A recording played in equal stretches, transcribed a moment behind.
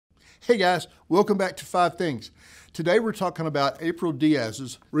Hey guys, welcome back to 5 Things. Today we're talking about April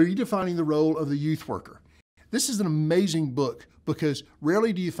Diaz's Redefining the Role of the Youth Worker. This is an amazing book because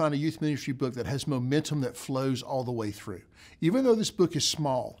rarely do you find a youth ministry book that has momentum that flows all the way through. Even though this book is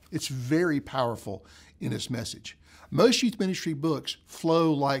small, it's very powerful in its message. Most youth ministry books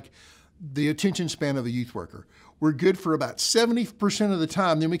flow like the attention span of a youth worker. We're good for about 70% of the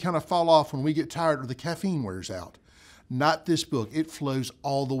time, then we kind of fall off when we get tired or the caffeine wears out. Not this book. It flows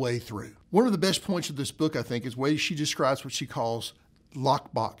all the way through. One of the best points of this book, I think, is the way she describes what she calls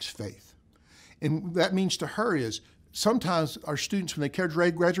lockbox faith. And what that means to her is sometimes our students, when they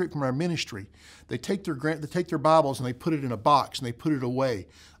graduate from our ministry, they take their Bibles and they put it in a box and they put it away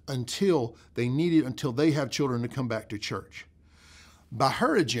until they need it, until they have children to come back to church. By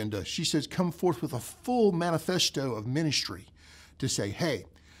her agenda, she says, come forth with a full manifesto of ministry to say, hey,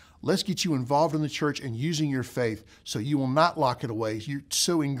 let's get you involved in the church and using your faith so you will not lock it away. You're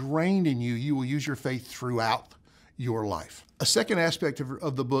so ingrained in you, you will use your faith throughout your life. A second aspect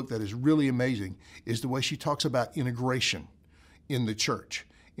of the book that is really amazing is the way she talks about integration in the church.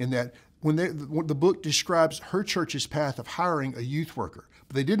 In that when the book describes her church's path of hiring a youth worker,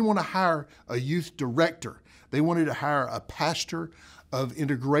 but they didn't want to hire a youth director. They wanted to hire a pastor of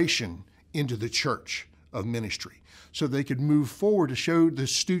integration into the church of ministry so they could move forward to show the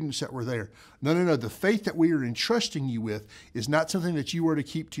students that were there. No, the faith that we are entrusting you with is not something that you are to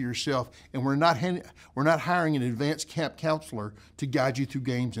keep to yourself, and we're not hiring an advanced camp counselor to guide you through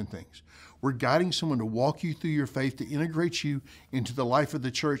games and things. We're guiding someone to walk you through your faith, to integrate you into the life of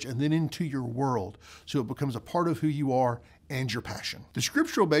the church and then into your world so it becomes a part of who you are and your passion. The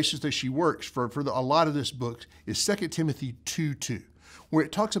scriptural basis that she works for a lot of this book is 2 Timothy 2:2. Where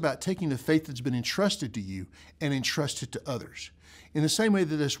it talks about taking the faith that's been entrusted to you and entrust it to others. In the same way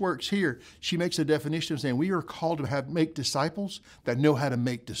that this works here, she makes a definition of saying we are called to make disciples that know how to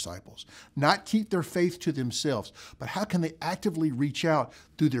make disciples. Not keep their faith to themselves, but how can they actively reach out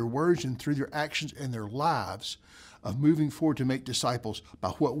through their words and through their actions and their lives of moving forward to make disciples by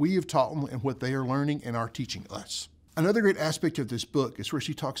what we have taught them and what they are learning and are teaching us. Another great aspect of this book is where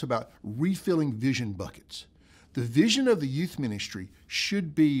she talks about refilling vision buckets. The vision of the youth ministry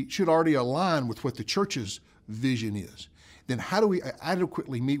should already align with what the church's vision is. Then how do we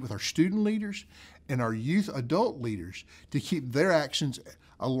adequately meet with our student leaders and our youth adult leaders to keep their actions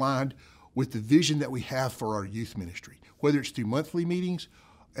aligned with the vision that we have for our youth ministry, whether it's through monthly meetings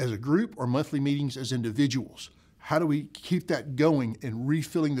as a group or monthly meetings as individuals? How do we keep that going and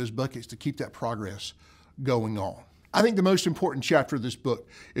refilling those buckets to keep that progress going on? I think the most important chapter of this book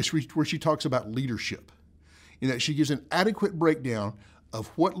is where she talks about leadership, in that she gives an adequate breakdown of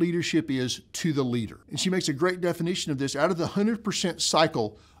what leadership is to the leader. And she makes a great definition of this. Out of the 100%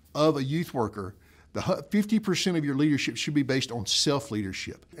 cycle of a youth worker, the 50% of your leadership should be based on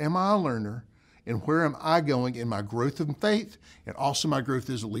self-leadership. Am I a learner? And where am I going in my growth of faith and also my growth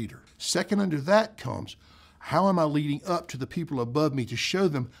as a leader? Second under that comes, how am I leading up to the people above me to show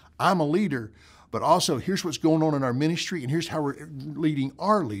them I'm a leader, but also here's what's going on in our ministry and here's how we're leading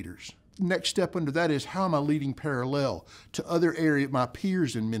our leaders. Next step under that is how am I leading parallel to other my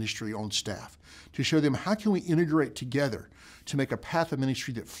peers in ministry on staff to show them how can we integrate together to make a path of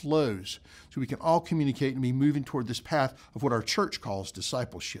ministry that flows so we can all communicate and be moving toward this path of what our church calls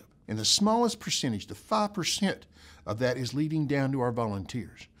discipleship. And the smallest percentage, the 5% of that is leading down to our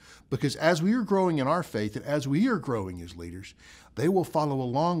volunteers. Because as we are growing in our faith and as we are growing as leaders, they will follow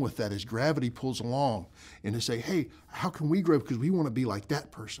along with that as gravity pulls along and to say, hey, how can we grow because we want to be like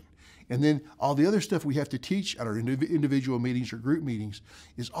that person? And then all the other stuff we have to teach at our individual meetings or group meetings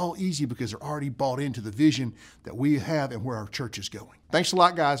is all easy because they're already bought into the vision that we have and where our church is going. Thanks a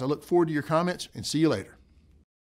lot, guys. I look forward to your comments and see you later.